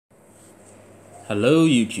Hello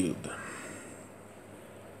YouTube.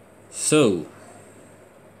 So,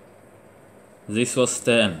 this was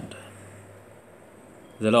the end.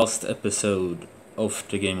 The last episode of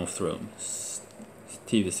the Game of Thrones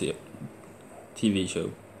TV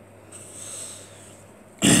show.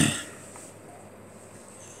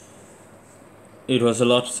 It was a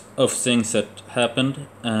lot of things that happened,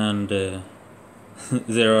 and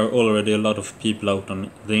there are already a lot of people out on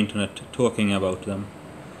the internet talking about them.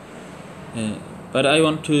 But I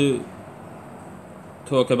want to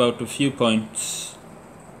talk about a few points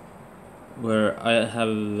where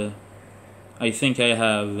I think I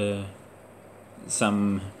have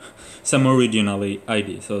some original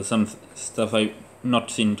ideas, so some stuff I've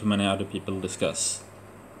not seen too many other people discuss.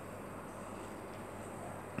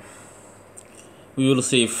 We will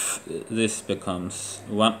see if this becomes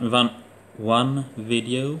one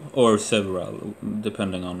video or several,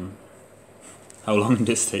 depending on how long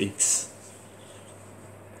this takes.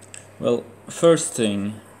 Well, first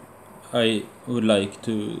thing I would like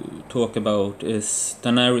to talk about is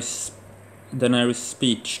Daenerys'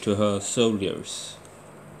 speech to her soldiers.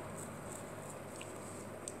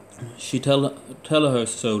 She tell her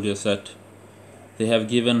soldiers that they have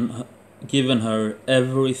given her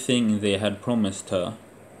everything they had promised her.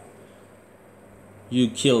 You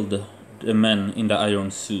killed the men in the iron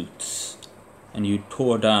suits, and you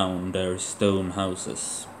tore down their stone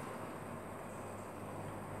houses.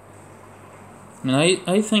 And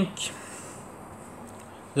I think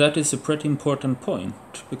that is a pretty important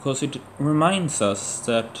point, because it reminds us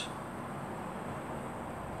that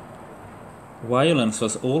violence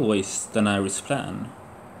was always Daenerys' plan.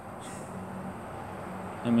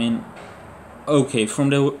 I mean, okay, from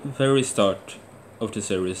the very start of the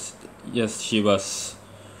series, yes, she was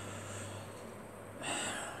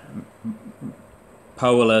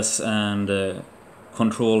powerless and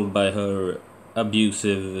controlled by her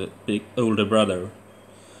abusive older brother,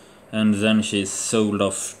 and then she's sold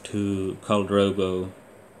off to Khal Drogo,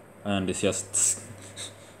 and is just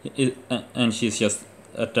and she's just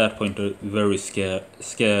at that point a very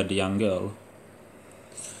scared young girl.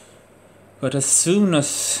 But as soon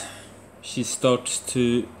as she starts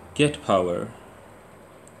to get power,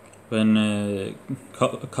 when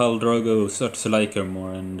Khal Drogo starts to like her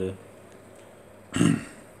more, and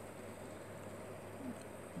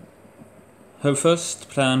her first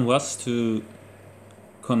plan was to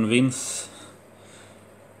convince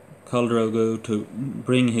Khal Drogo to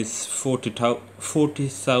bring his 40,000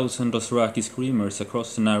 Dothraki screamers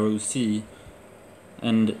across the narrow sea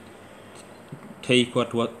and take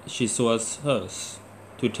what she saw as hers,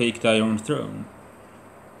 to take the Iron Throne.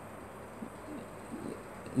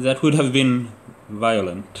 That would have been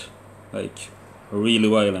violent, like really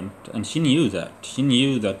violent, and she knew that. She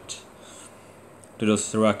knew that the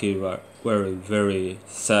Dothraki were very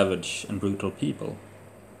savage and brutal people.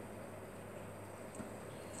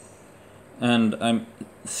 And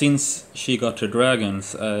since she got her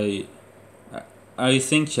dragons, I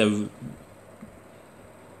think she have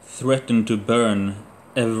threatened to burn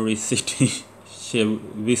every city she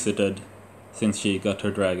visited since she got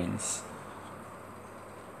her dragons.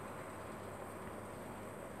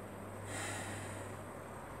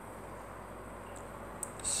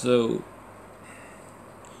 So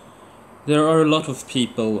there are a lot of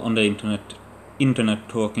people on the internet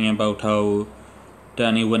talking about how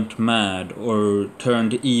Dany went mad or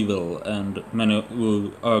turned evil, and many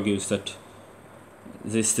who argues that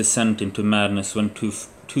this descent into madness went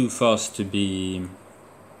too fast to be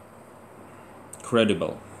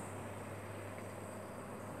credible.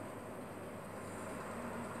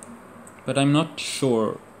 But I'm not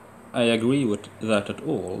sure I agree with that at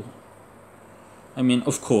all. I mean,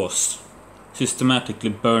 of course, systematically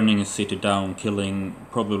burning a city down, killing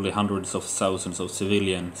probably hundreds of thousands of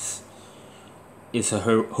civilians, is a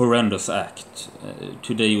horrendous act.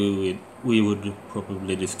 Today we would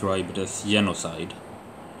probably describe it as genocide.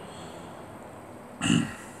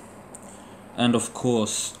 And of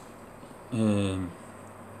course, the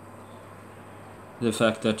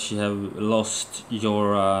fact that she have lost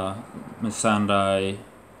Jorah, Missandei,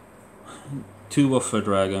 2 of her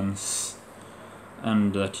dragons,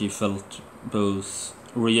 and that she felt both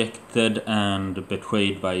rejected and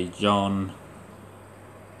betrayed by Jon.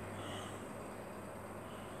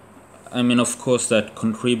 I mean, of course that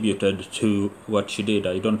contributed to what she did.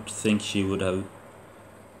 I don't think she would have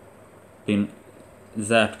been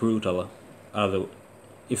that brutal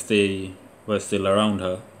if they were still around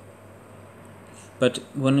her. But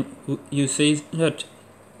when you say that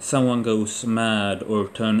someone goes mad or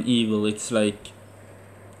turn evil, it's like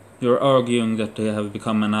you're arguing that they have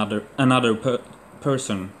become another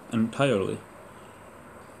person entirely.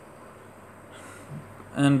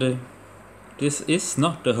 And this is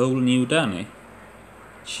not the whole new Dany.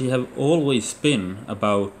 She have always been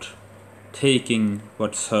about taking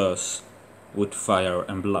what's hers with fire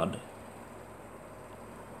and blood.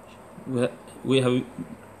 We have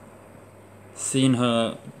seen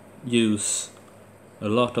her use a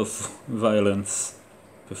lot of violence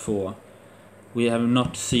before. We have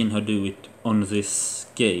not seen her do it on this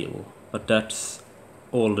scale, but that's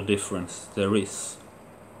all the difference there is.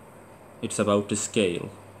 It's about the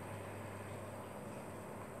scale.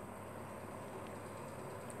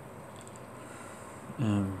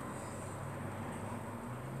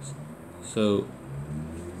 So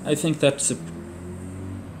I think that's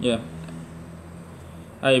yeah.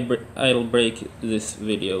 I'll break this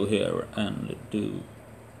video here and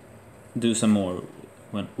do some more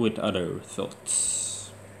with other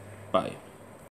thoughts. Bye.